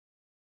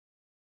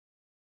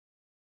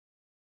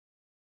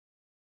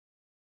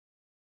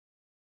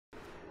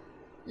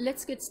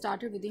let's get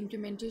started with the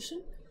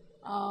implementation.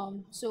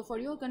 So for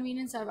your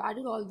convenience, I've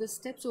added all the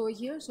steps over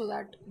here so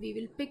that we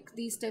will pick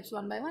these steps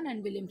one by one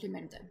and we'll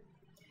implement them.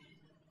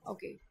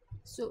 Okay,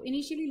 so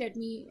initially let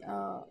me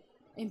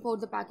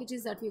import the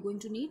packages that we're going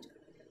to need.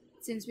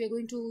 Since we are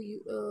going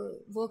to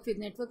work with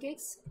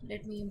NetworkX,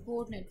 let me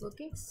import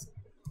NetworkX.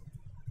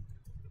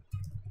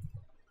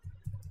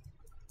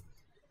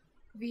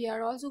 We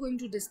are also going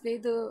to display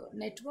the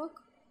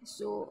network,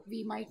 so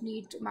we might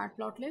need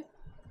matplotlib,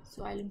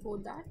 so I'll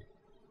import that.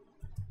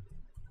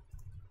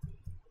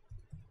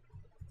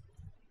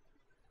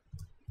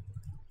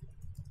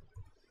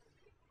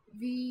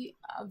 We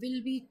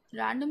will be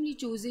randomly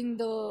choosing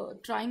the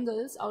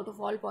triangles out of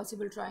all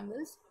possible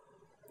triangles,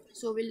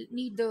 so we'll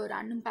need the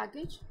random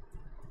package,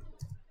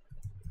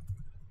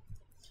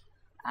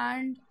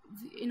 and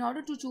in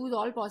order to choose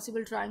all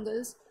possible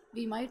triangles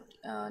we might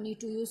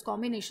need to use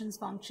combinations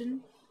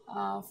function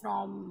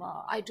from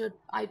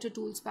iter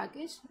tools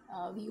package.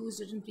 We used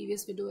it in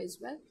previous video as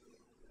well,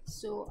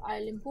 so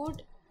I'll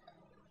import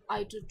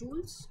iter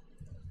tools.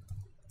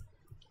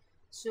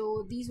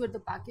 So these were the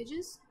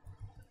packages.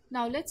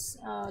 Now let's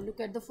look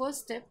at the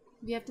first step.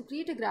 We have to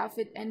create a graph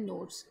with n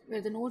nodes,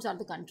 where the nodes are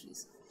the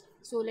countries.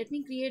 So let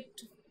me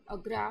create a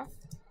graph.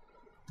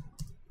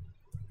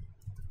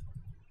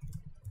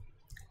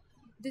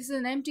 This is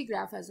an empty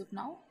graph as of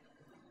now.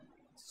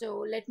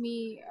 So let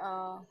me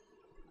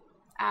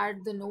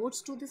add the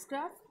nodes to this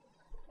graph.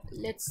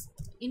 Let's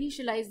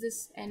initialize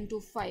this n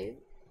to 5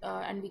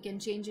 and we can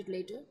change it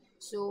later.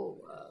 So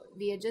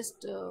we are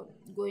just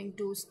going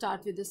to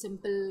start with a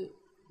simple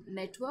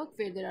network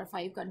where there are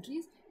 5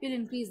 countries. We'll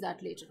increase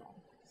that later on.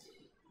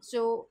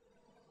 So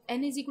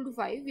n is equal to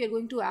 5. We are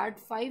going to add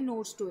 5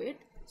 nodes to it.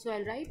 So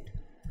I'll write,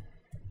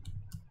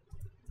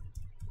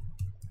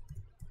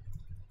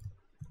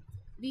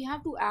 we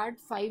have to add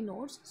 5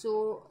 nodes,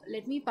 so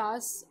let me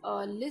pass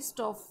a list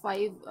of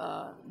 5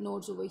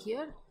 nodes over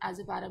here as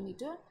a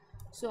parameter.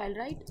 So I'll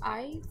write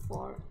I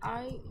for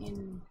I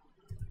in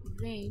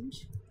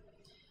range.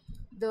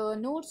 The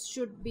nodes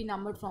should be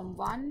numbered from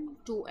 1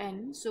 to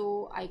n,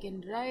 so I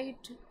can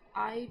write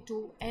I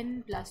to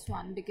n plus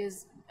 1,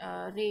 because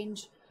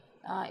range,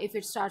 if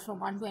it starts from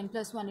 1 to n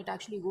plus 1, it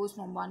actually goes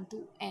from 1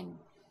 to n.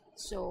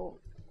 So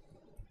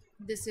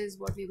this is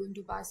what we're going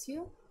to pass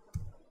here.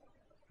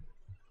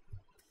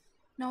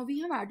 Now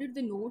we have added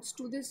the nodes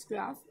to this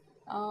graph.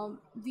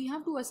 We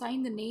have to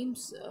assign the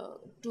names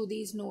to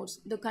these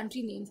nodes, the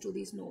country names to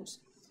these nodes.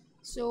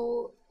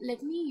 So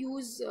let me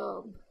use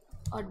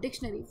a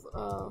dictionary.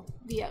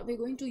 We're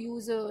going to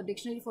use a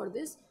dictionary for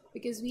this,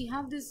 because we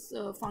have this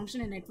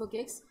function in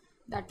NetworkX,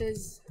 that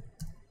is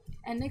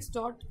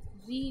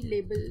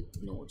nx.relabel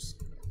nodes.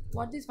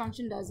 What this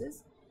function does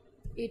is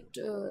it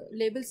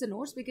labels the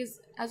nodes, because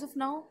as of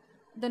now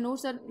the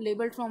nodes are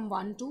labeled from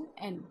 1 to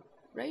n,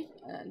 right?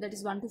 That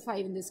is 1 to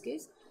 5 in this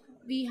case.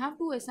 We have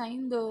to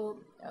assign the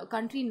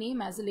country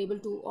name as a label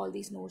to all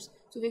these nodes.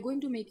 So we're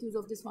going to make use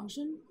of this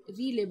function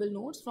relabel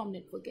nodes from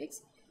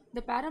NetworkX.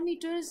 The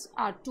parameters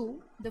are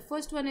 2. The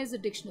first one is a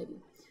dictionary.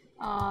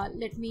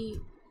 Let me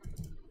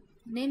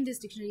name this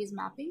dictionary as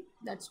mapping.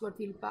 That's what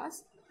we'll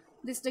pass.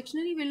 This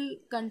dictionary will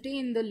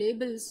contain the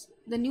labels,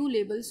 the new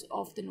labels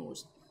of the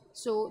nodes.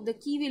 So the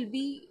key will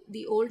be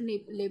the old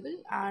label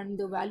and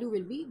the value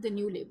will be the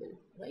new label,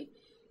 right?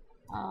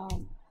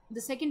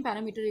 The second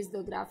parameter is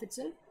the graph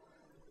itself.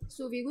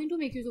 So we're going to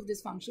make use of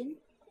this function.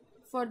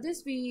 For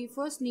this, we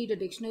first need a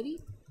dictionary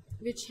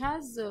which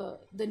has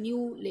the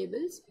new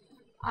labels.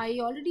 I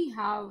already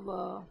have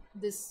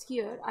this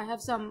here. I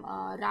have some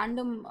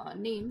random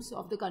names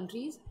of the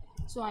countries.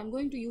 So I'm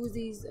going to use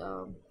these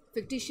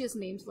fictitious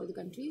names for the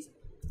countries.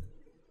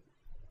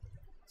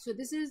 So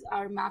this is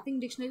our mapping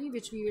dictionary,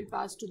 which we will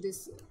pass to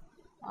this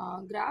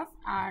graph,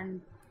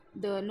 and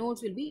the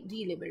nodes will be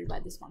relabeled by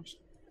this function.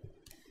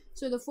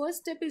 So the first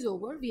step is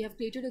over. We have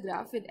created a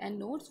graph with n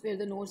nodes, where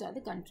the nodes are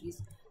the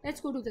countries. Let's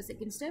go to the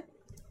second step.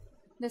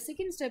 The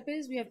second step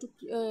is we have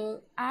to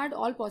add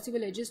all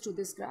possible edges to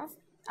this graph,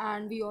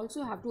 and we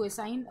also have to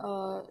assign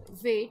a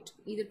weight,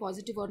 either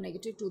positive or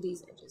negative, to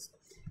these edges.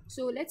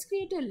 So let's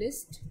create a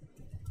list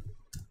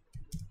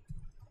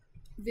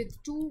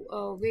with 2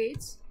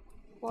 weights,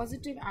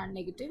 positive and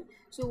negative.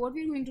 So what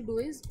we're going to do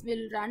is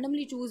we'll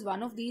randomly choose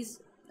one of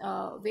these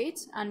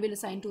weights and we'll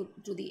assign to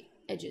the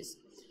edges.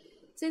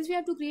 Since we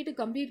have to create a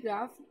complete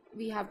graph,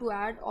 we have to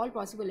add all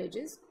possible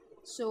edges.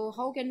 So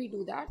how can we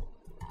do that?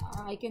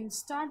 I can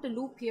start a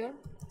loop here.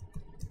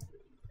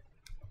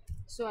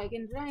 So I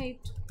can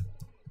write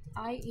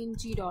I in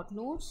g dot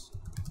nodes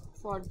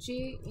for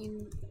j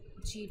in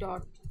g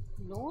dot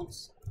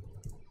nodes.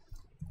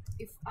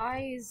 If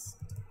I is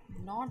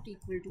not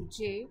equal to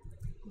j,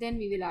 then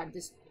we will add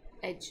this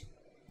edge.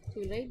 So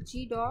we'll write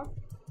g dot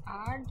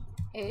add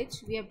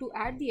edge. We have to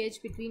add the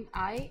edge between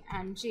I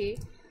and j.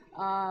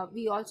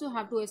 We also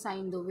have to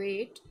assign the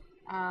weight.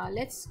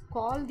 Let's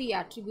call the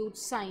attribute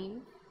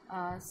sign.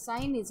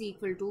 Sign is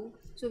equal to,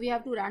 so we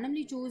have to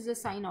randomly choose the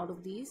sign out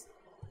of these.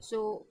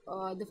 So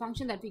the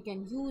function that we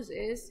can use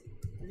is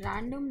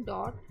random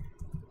dot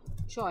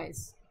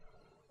choice.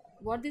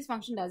 what this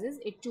function does is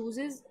it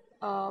chooses,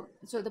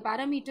 so the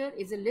parameter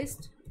is a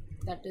list,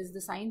 that is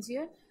the signs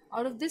here.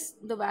 Out of this,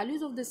 the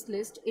values of this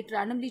list, it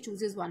randomly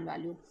chooses one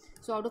value.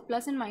 So out of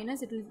plus and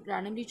minus, it will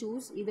randomly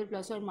choose either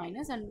plus or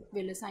minus and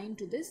will assign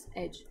to this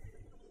edge.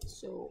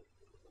 So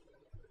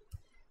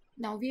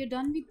now we are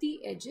done with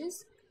the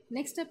edges.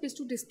 Next step is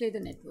to display the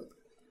network.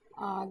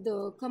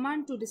 The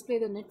command to display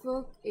the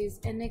network is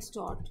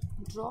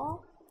nx.draw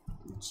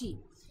g.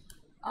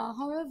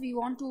 However, we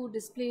want to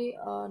display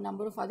a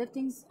number of other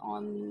things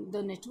on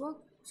the network.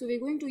 So we're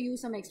going to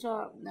use some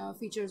extra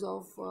features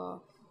of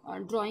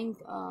drawing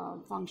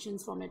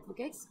functions from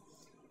NetworkX.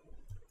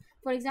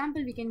 For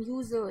example, we can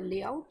use a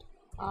layout.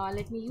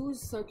 Let me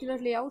use circular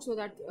layout so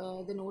that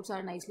the nodes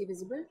are nicely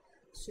visible.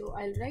 So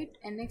I'll write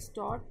nx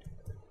dot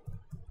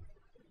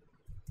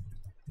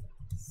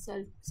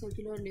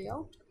circular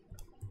layout.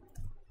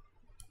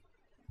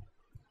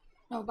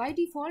 Now by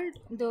default,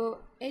 the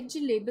edge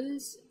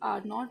labels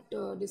are not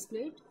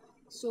displayed,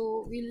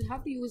 so we'll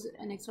have to use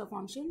an extra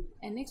function,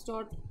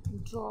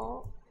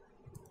 nx.draw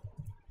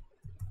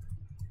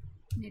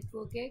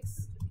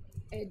NetworkX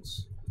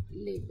edge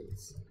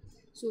labels.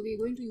 So we're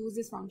going to use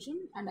this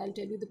function, and I'll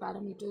tell you the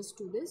parameters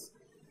to this.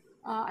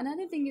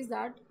 Another thing is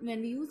that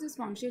when we use this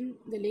function,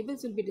 the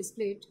labels will be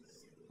displayed.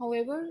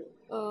 However,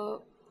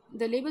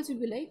 the labels will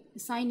be like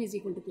sign is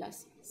equal to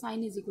plus,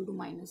 sign is equal to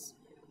minus.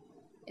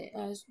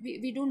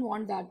 We don't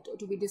want that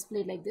to be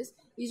displayed like this.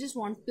 We just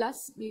want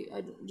plus, we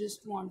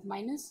just want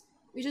minus,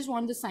 we just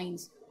want the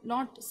signs,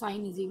 not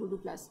sign is equal to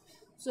plus.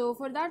 So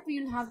for that,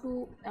 we will have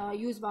to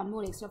use one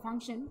more extra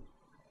function.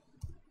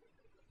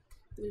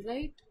 We'll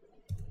write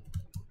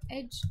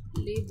edge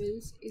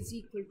labels is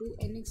equal to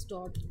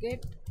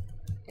nx.get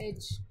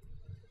edge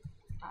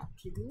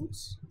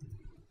attributes.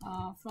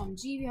 From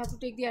G we have to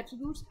take the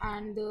attributes,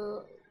 and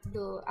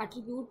the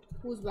attribute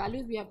whose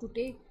values we have to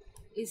take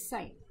is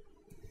sign.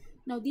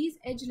 Now these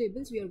edge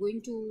labels we are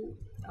going to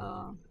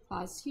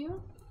pass here.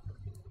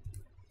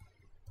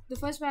 The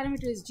first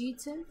parameter is G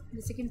itself,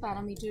 the second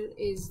parameter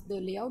is the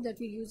layout that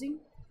we're using,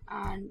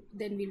 and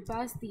then we'll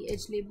pass the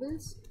edge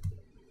labels.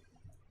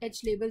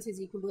 Edge labels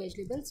is equal to edge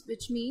labels,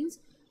 which means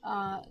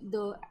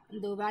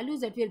the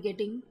values that we are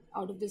getting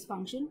out of this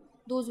function,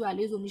 those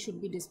values only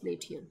should be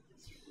displayed here.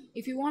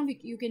 If you want,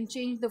 you can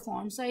change the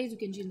font size, you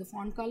can change the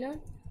font color.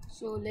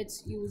 So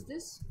let's use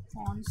this.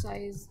 Font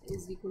size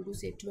is equal to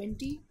say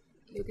 20.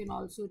 You can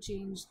also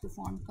change the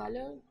font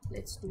color.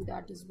 Let's do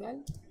that as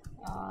well.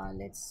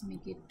 Let's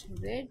make it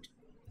red.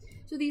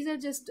 So these are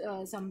just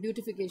some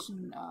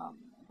beautification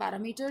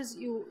parameters.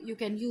 You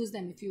can use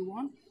them if you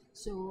want.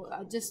 So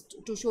just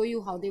to show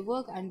you how they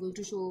work, I'm going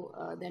to show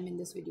them in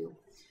this video.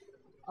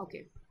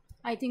 Okay,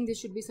 I think this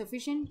should be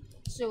sufficient.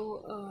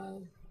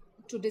 So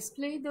to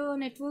display the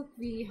network,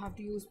 we have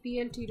to use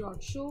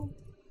plt.show.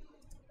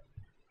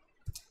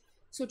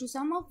 So to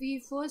sum up, we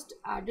first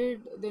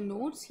added the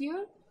nodes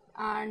here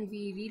and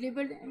we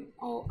relabeled them.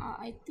 Oh,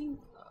 I think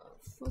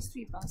first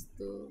we passed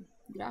the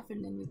graph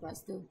and then we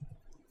passed the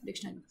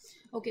dictionary.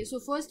 Okay, so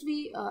first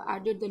we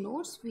added the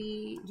nodes,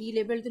 we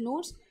relabeled the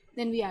nodes,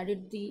 then we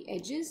added the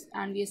edges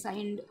and we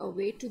assigned a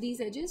weight to these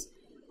edges,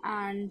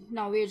 and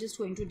now we are just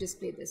going to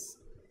display this.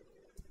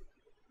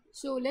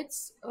 So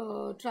let's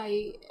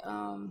try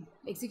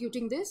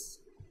executing this.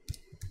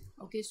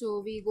 Okay, so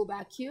we go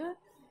back here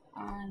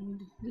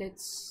and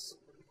let's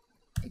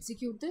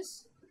execute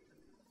this.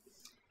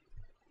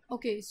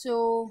 Okay,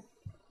 so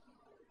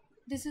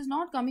this is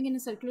not coming in a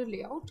circular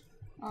layout.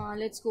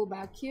 Let's go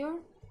back here.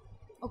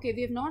 Okay,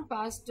 we have not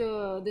passed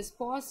this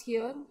pause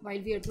here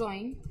while we are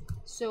drawing,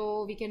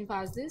 so we can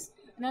pass this.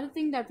 Another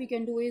thing that we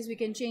can do is we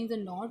can change the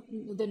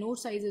node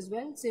size as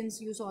well,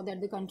 since you saw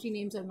that the country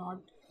names are not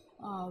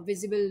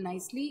visible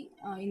nicely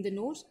in the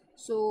nodes.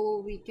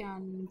 So we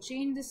can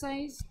change the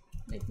size.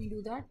 Let me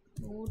do that.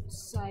 Node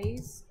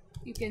size,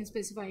 you can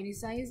specify any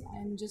size.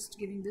 I'm just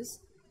giving this.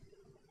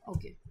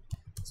 Okay,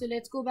 so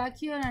let's go back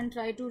here and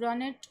try to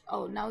run it.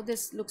 Oh, now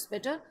this looks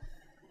better.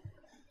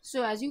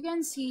 So as you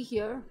can see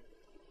here,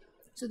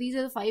 so these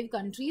are the 5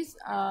 countries.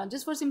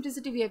 Just for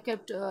simplicity, we have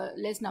kept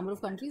less number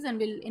of countries and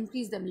we'll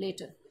increase them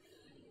later.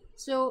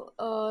 So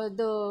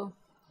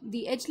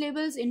the edge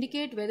labels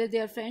indicate whether they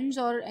are friends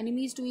or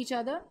enemies to each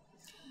other.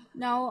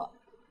 Now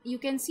you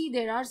can see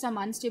there are some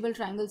unstable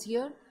triangles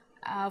here.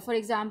 For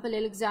example,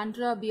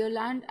 Alexandra,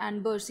 Beerland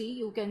and Bercy,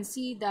 you can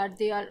see that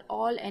they are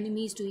all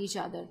enemies to each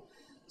other.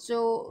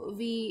 So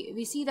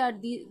we see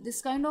that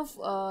these kind of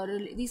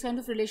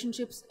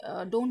relationships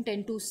don't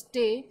tend to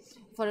stay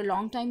for a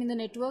long time in the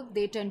network.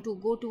 They tend to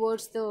go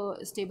towards the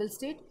stable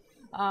state.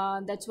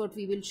 That's what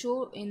we will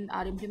show in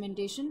our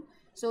implementation.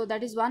 So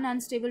that is one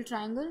unstable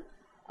triangle.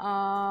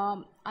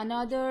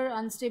 Another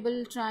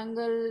unstable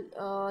triangle,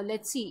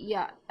 let's see,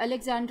 yeah,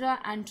 Alexandra,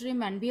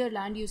 Antrim and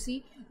Beerland, you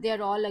see they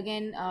are all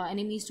again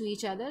enemies to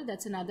each other.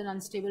 That's another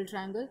unstable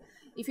triangle.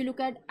 If you look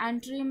at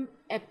Antrim,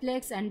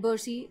 Eplex and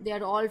Bercy, they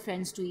are all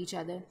friends to each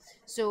other.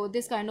 So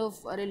this kind of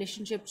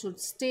relationship should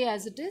stay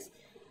as it is.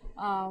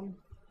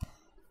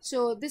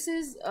 So this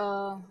is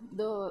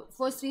the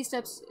first three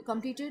steps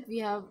completed. We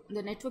have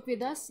the network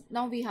with us.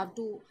 Now we have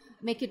to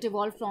make it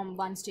evolve from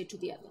one state to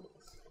the other.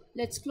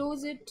 Let's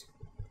close it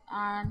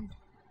and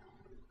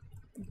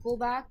go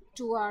back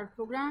to our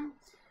program.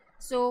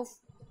 So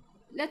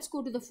let's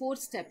go to the fourth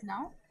step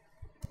now.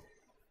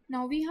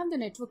 Now we have the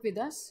network with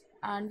us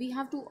and we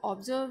have to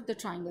observe the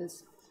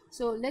triangles.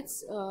 So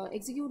let's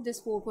execute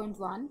this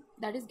 4.1,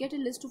 that is get a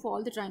list of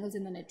all the triangles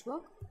in the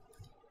network.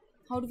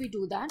 How do we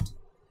do that?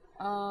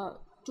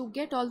 To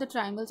get all the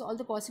triangles, all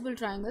the possible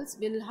triangles,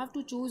 we'll have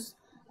to choose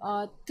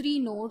 3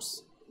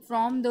 nodes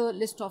from the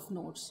list of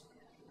nodes,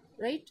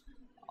 right?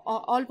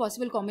 All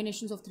possible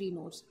combinations of 3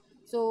 nodes.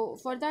 So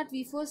for that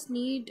we first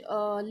need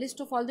a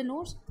list of all the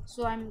nodes.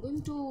 So I'm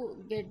going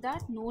to get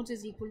that nodes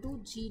is equal to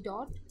g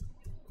dot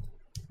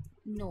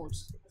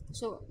nodes.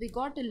 So we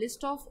got a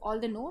list of all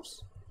the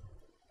nodes.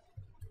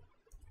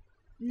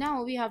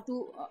 Now we have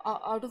to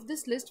out of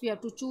this list we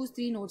have to choose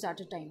 3 nodes at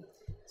a time.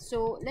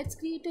 So let's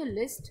create a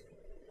list,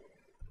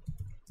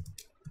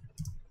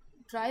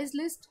 tries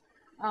list,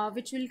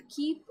 which will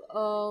keep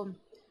all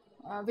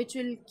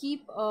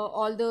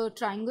the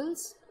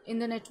triangles in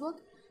the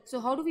network. So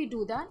how do we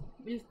do that?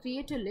 We'll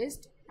create a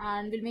list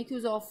and we'll make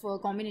use of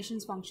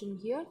combinations function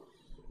here.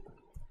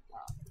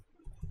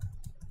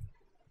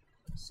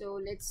 So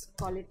let's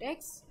call it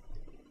x.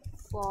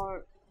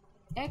 For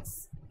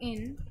x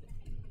in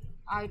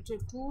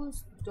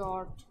itertools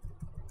dot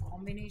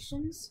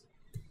combinations,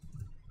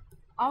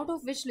 out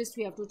of which list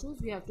we have to choose?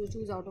 We have to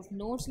choose out of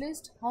nodes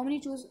list. How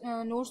many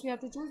nodes we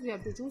have to choose? We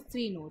have to choose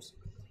 3 nodes.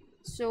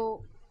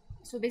 So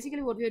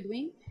basically what we are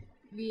doing,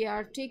 we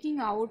are taking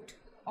out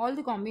all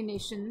the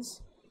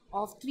combinations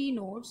of 3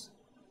 nodes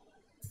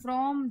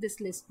from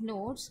this list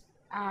nodes,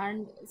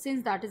 and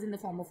since that is in the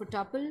form of a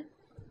tuple,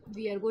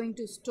 we are going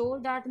to store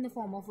that in the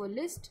form of a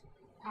list,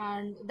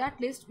 and that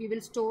list we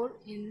will store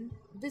in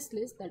this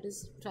list, that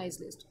is tries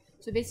list.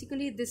 So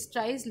basically this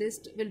tries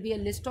list will be a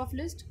list of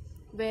list,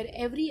 where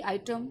every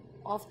item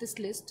of this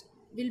list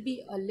will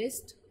be a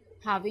list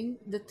having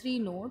the 3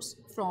 nodes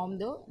from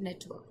the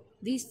network.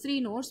 These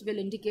 3 nodes will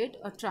indicate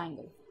a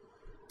triangle.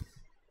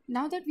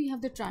 Now that we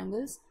have the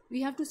triangles,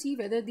 we have to see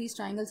whether these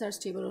triangles are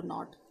stable or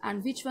not,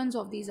 and which ones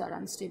of these are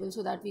unstable,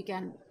 so that we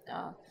can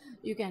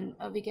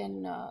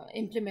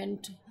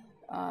implement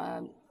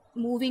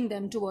moving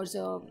them towards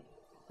a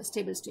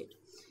stable state.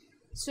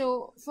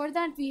 So for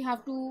that we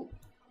have to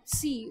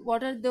see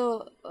what are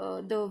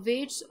the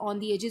weights on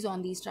the edges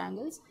on these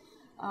triangles.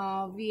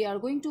 We are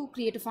going to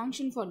create a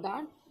function for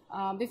that.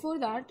 Before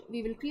that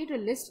we will create a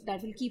list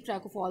that will keep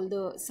track of all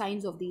the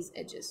signs of these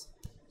edges.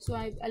 So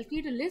I'll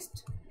create a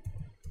list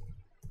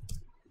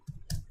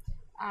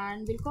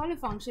and we'll call a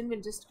function.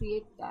 We'll just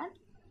create that.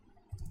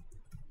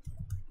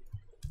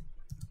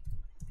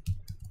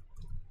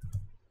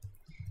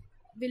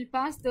 We'll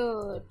pass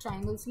the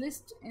triangles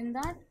list in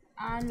that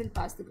and we'll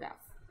pass the graph.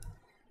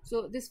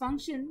 So this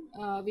function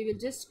we will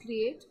just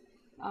create.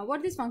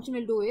 What this function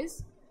will do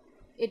is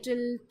it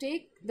will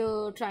take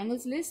the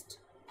triangles list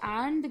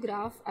and the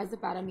graph as the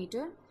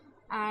parameter,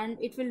 and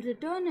it will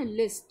return a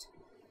list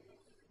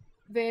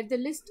where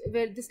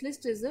this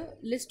list is a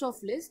list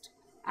of list,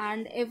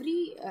 and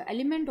every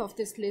element of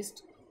this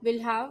list will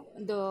have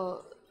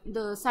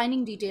the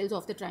signing details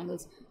of the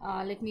triangles.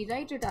 Let me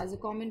write it as a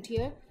comment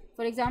here.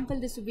 For example,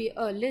 this will be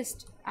a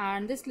list,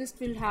 and this list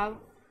will have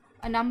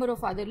a number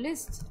of other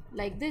lists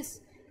like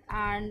this,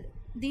 and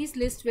these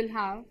lists will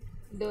have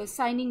the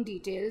signing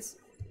details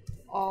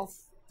of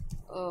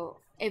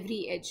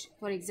every edge.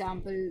 For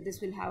example,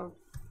 this will have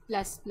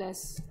plus,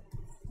 plus,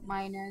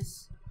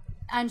 minus,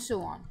 and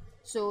so on.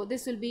 So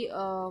this will be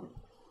a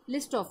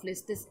list of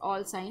lists, this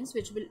all signs,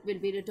 which will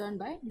be returned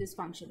by this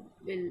function.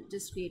 We'll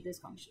just create this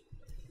function.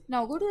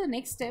 Now go to the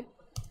next step.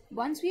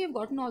 Once we have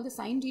gotten all the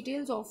sign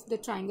details of the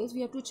triangles,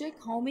 we have to check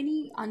how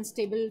many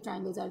unstable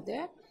triangles are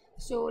there.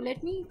 So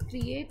let me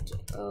create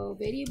a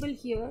variable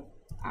here,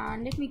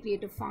 and let me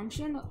create a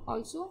function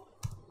also,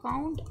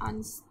 count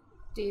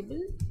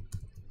unstable.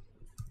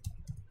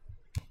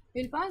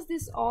 We'll pass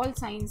this all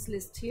signs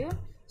list here,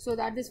 so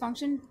that this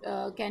function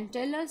can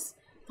tell us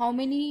how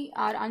many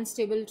are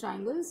unstable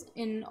triangles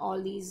in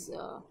all these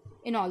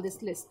in all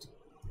this list.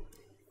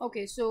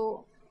 Okay,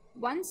 so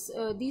once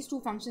these two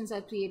functions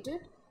are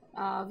created,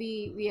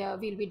 we'll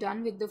be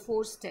done with the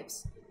 4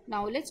 steps.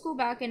 Now let's go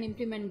back and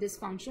implement this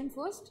function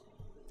first.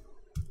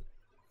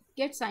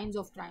 Get signs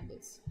of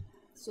triangles.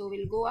 So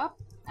we'll go up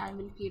and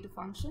we'll create a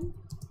function.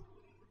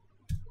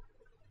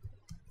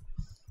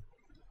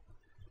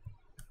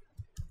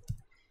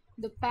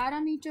 The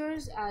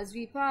parameters as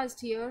we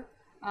passed here,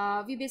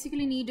 we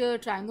basically need a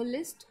triangle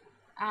list,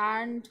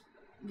 and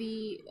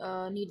we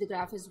need the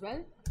graph as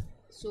well.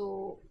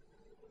 So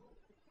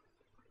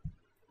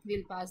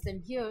we'll pass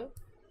them here.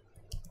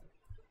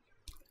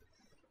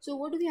 So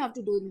what do we have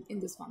to do in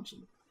this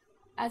function?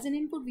 As an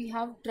input we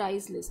have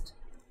tries list.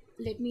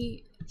 Let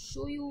me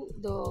show you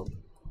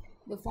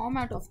the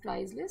format of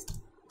tries list.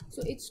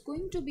 So it's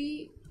going to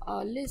be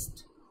a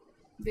list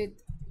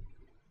with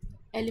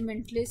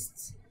element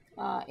lists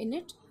in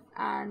it,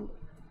 and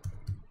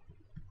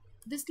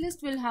This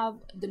list will have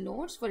the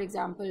nodes, for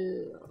example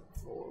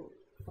 4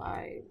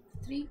 5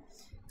 3.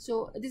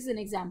 So this is an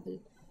example,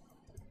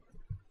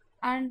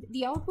 and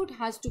the output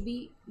has to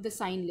be the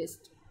sign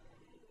list.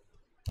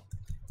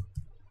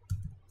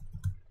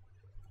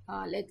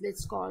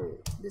 Let's call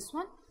this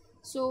one.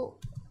 So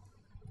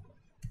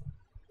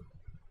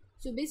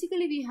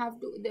basically we have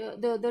to,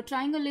 the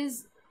triangle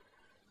is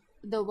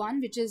the one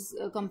which is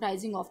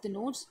comprising of the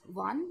nodes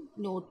 1,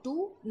 node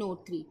 2,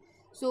 node 3.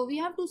 So we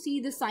have to see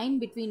the sign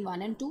between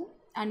 1 and 2,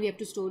 and we have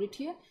to store it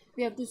here.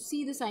 We have to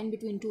see the sign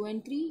between 2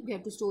 and 3, we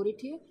have to store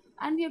it here,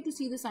 and we have to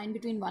see the sign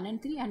between 1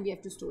 and 3, and we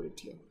have to store it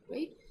here,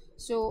 right?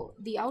 So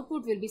the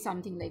output will be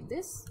something like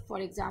this. For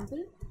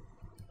example,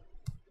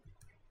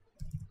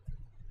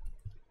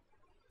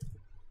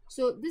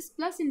 so this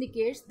plus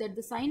indicates that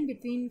the sign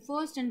between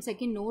first and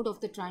second node of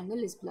the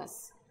triangle is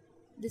plus.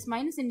 This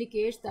minus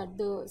indicates that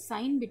the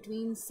sign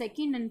between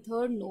second and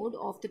third node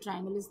of the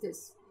triangle is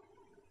this.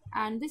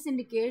 And this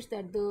indicates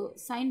that the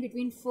sign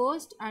between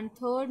first and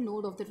third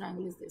node of the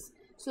triangle is this.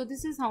 So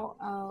this is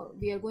how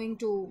we are going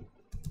to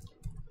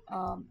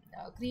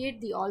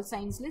create the all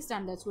signs list,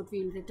 and that's what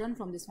we will return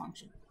from this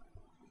function.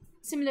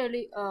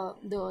 Similarly,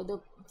 the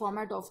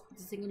format of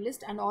the second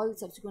list and all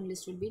subsequent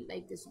lists will be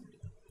like this only.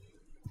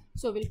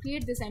 So we'll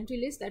create this empty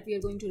list that we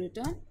are going to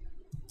return.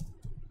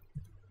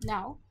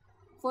 Now,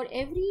 for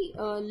every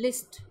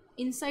list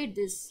inside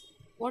this,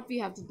 what we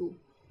have to do?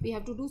 We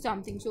have to do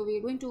something. So we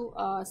are going to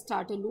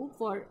start a loop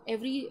for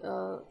every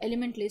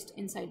element list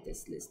inside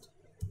this list.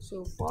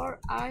 So for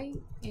I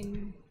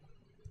in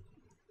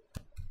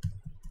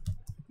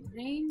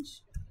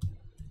range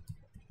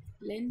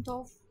length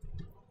of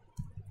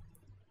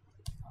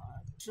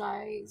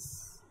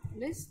tries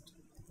list.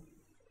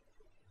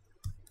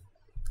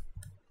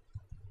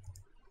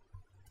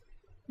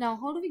 Now,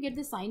 how do we get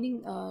the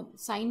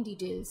sign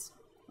details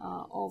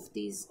of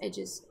these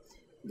edges?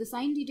 The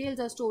sign details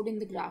are stored in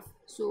the graph.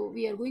 So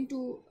we are going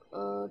to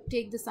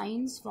take the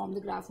signs from the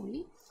graph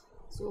only.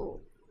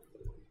 So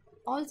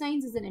all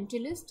signs is an empty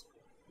list.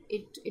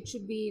 It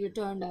should be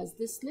returned as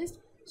this list.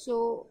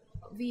 So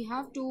we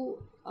have to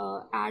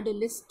add a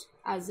list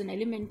as an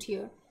element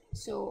here.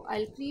 So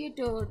I'll create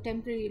a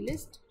temporary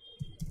list,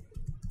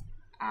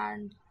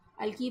 and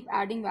I'll keep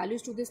adding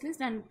values to this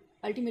list, and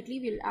ultimately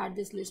we'll add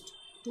this list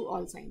to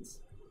all signs.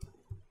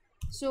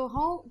 So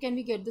how can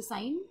we get the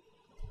sign?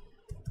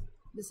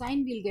 The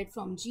sign we'll get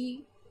from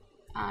G,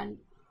 and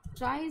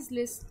tries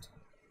list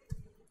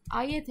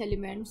ith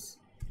elements,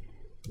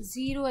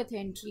 0th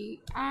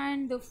entry,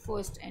 and the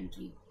first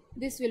entry.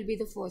 This will be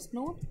the first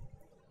node,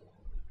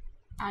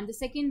 and the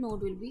second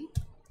node will be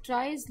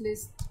tries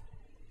list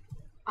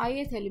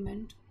ith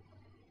element,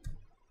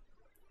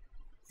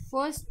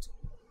 first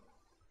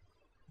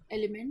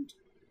element.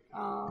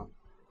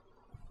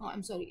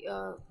 I'm sorry,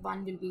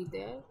 one will be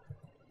there.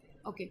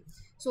 Okay,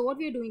 so what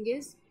we are doing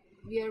is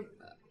we are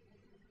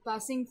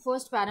passing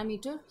first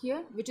parameter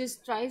here, which is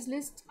tries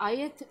list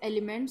ith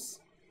elements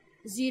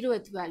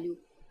 0th value.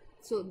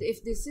 So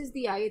if this is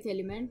the ith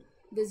element,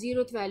 the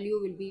 0th value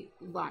will be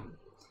 1.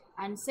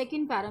 And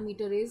second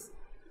parameter is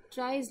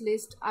tries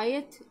list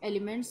ith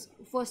elements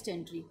first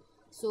entry.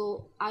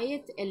 So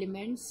ith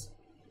elements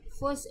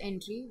first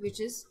entry, which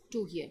is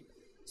 2 here.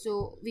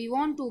 So we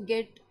want to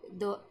get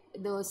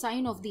the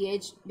sign of the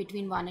edge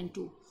between 1 and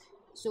 2.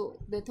 So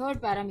the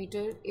third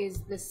parameter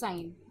is the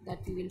sign that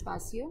we will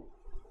pass here.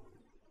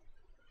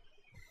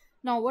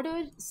 Now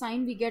whatever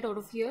sign we get out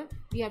of here,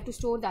 we have to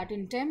store that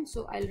in temp.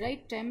 So I'll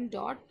write temp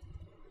dot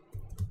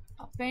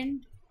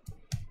append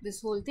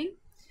this whole thing.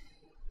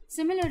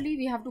 Similarly,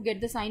 we have to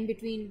get the sign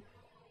between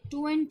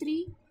 2 and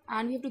 3,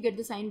 and we have to get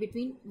the sign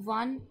between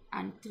 1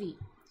 and 3.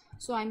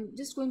 So I'm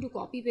just going to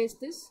copy paste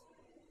this.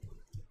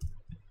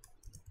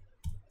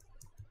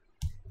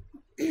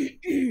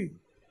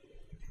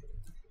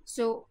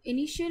 So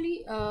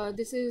initially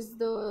this is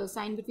the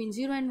sign between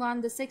 0 and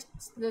 1.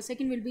 The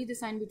second will be the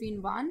sign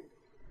between 1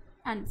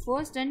 and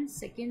first and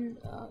second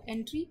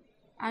entry,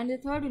 and the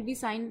third will be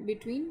sign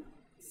between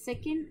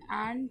second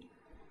and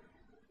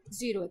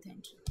 0th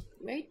entry,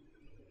 right?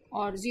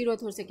 Or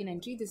 0th or second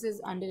entry. This is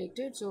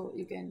undirected, so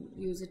you can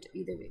use it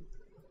either way.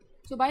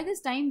 So by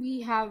this time we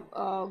have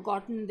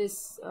gotten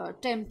this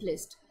temp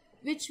list,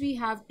 which we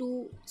have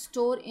to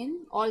store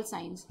in all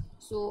signs.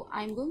 So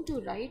I'm going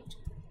to write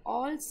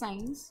all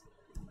signs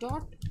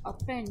dot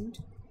append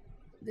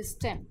this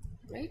temp,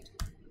 right?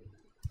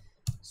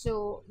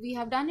 So we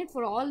have done it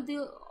for all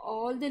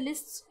the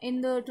lists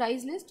in the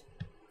tries list.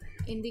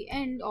 In the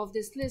end of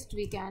this list,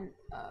 we can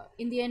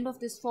in the end of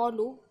this for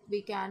loop,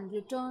 we can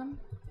return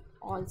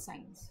all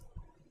signs.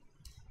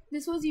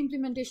 This was the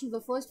implementation of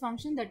the first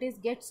function, that is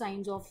get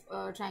signs of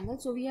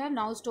triangles. So we have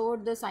now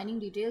stored the signing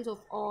details of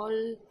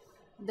all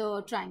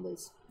the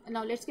triangles. And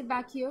now let's get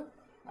back here.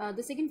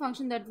 The second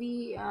function that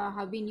we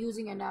have been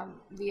using and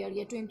we are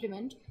yet to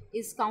implement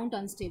is count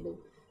unstable.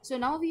 So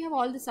now we have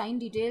all the sign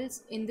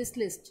details in this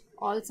list,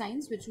 all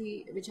signs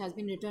which has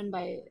been returned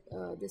by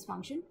this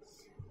function.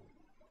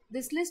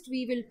 This list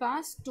we will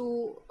pass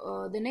to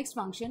the next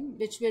function,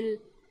 which will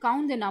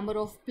count the number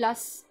of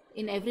plus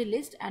in every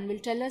list and will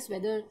tell us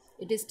whether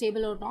it is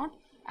stable or not,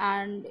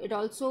 and it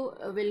also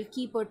will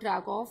keep a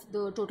track of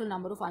the total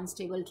number of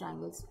unstable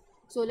triangles.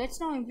 So let's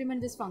now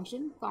implement this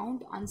function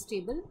count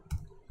unstable.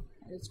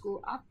 Let's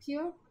go up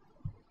here.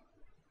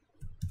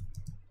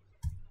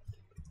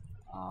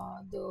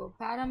 The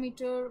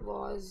parameter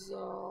was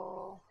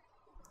all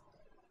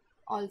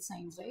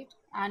signs, right?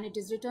 And it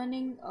is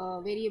returning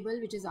a variable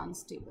which is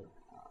unstable.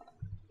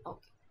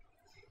 Okay,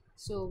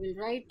 so we'll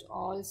write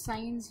all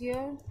signs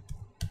here,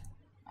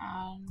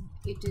 and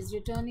it is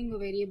returning a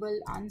variable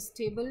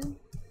unstable.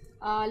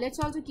 Let's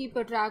also keep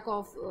a track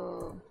of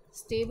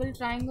stable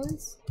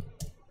triangles.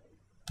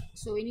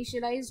 So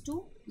initialize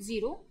to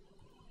 0.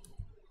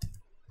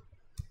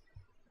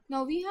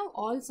 Now we have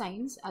all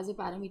signs as a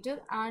parameter,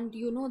 and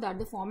you know that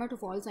the format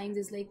of all signs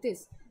is like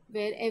this,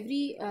 where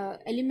every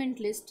element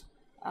list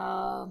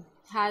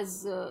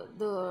has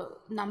the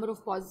number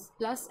of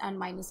plus and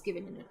minus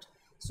given in it.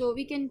 So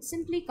we can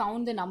simply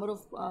count the number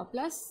of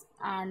plus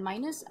and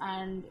minus,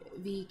 and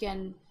we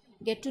can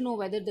get to know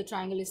whether the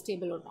triangle is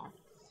stable or not.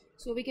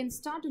 So we can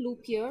start a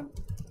loop here.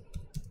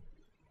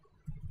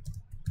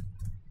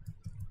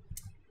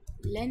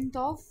 Length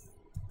of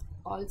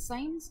all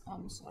signs,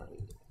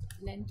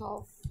 length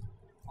of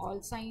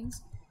all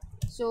signs.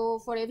 So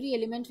for every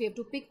element we have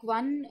to pick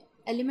one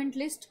element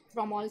list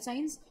from all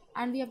signs,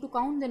 and we have to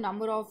count the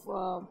number of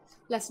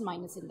plus and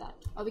minus in that,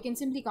 or we can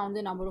simply count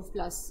the number of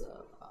plus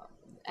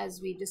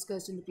as we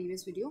discussed in the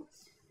previous video.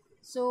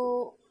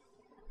 So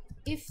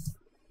if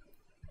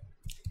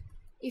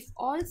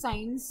all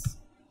signs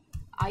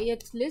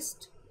ith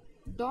list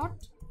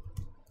dot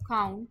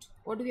count,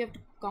 what do we have to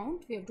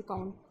count? We have to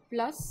count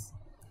plus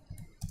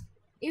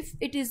if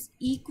it is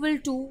equal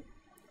to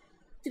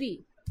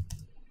 3,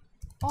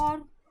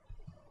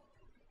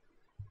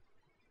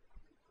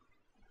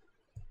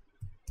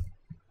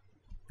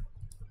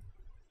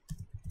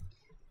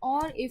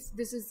 or if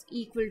this is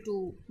equal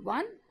to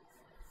 1,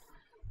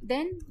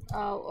 then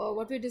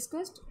what we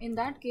discussed, in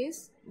that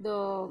case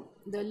the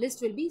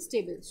list will be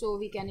stable. So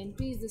we can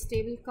increase the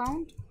stable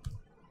count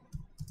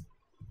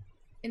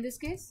in this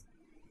case.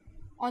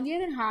 On the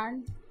other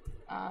hand,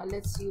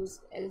 let's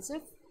use else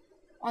if.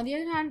 On the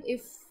other hand,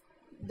 if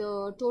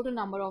the total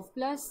number of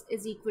plus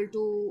is equal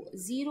to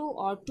 0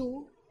 or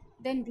 2,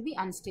 then it will be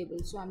unstable.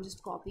 So I'm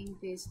just copying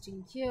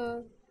pasting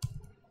here.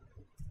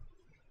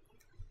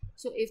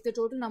 So if the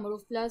total number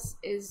of plus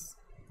is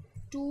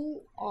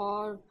 2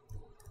 or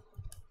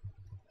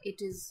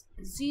it is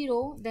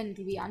 0, then it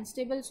will be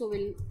unstable. So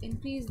we'll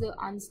increase the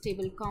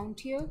unstable count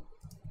here.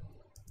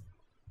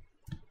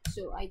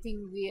 So I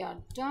think we are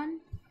done.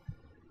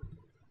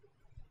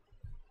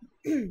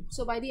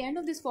 So by the end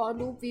of this for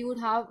loop, we would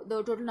have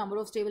the total number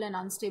of stable and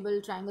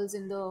unstable triangles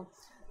in the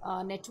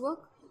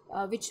network,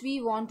 which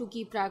we want to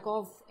keep track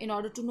of in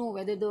order to know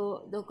whether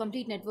the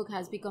complete network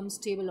has become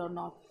stable or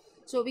not.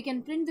 So we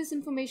can print this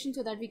information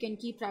so that we can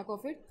keep track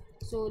of it.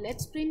 So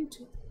let's print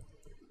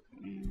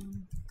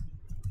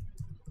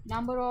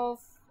number of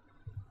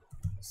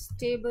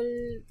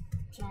stable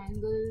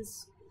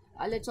triangles.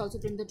 Let's also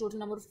print the total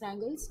number of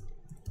triangles.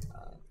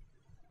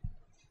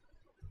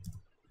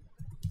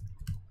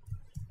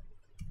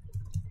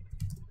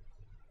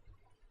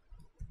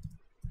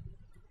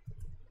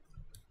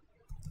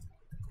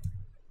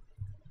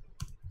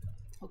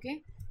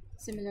 Okay,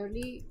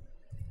 similarly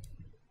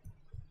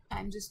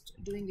I'm just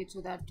doing it so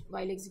that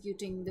while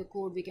executing the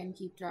code we can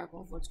keep track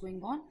of what's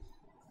going on.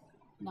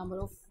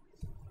 Number of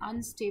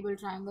unstable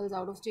triangles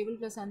out of stable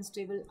plus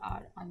unstable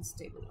are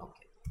unstable.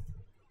 Okay,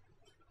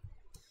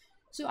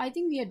 so I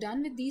think we are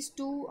done with these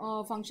two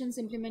functions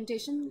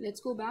implementation.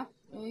 Let's go back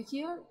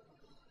here,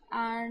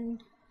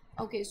 and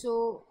okay,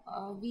 so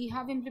we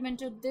have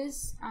implemented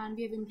this and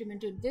we have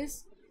implemented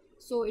this,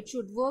 so it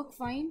should work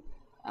fine.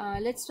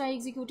 Let's try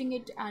executing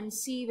it and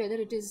see whether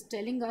it is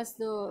telling us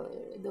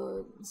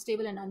the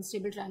stable and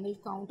unstable triangle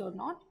count or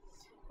not.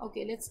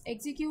 Okay, let's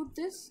execute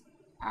this,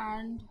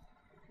 and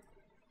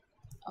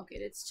okay,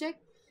 let's check.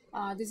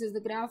 This is the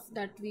graph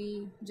that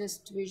we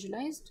just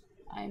visualized.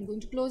 I am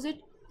going to close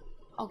it.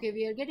 Okay,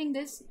 we are getting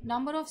this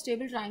number of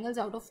stable triangles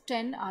out of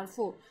 10 are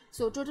 4.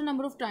 So total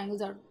number of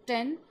triangles are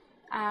 10,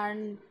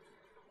 and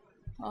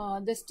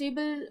the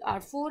stable are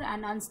 4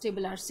 and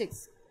unstable are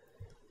 6.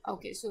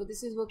 Okay, so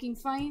this is working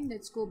fine.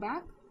 Let's go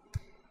back.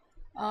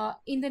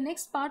 In the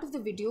next part of the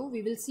video,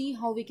 we will see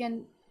how we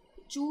can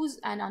choose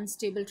an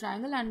unstable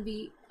triangle and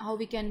how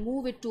we can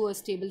move it to a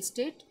stable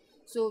state.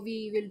 So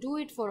we will do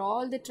it for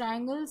all the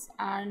triangles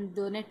and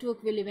the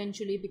network will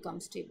eventually become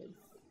stable.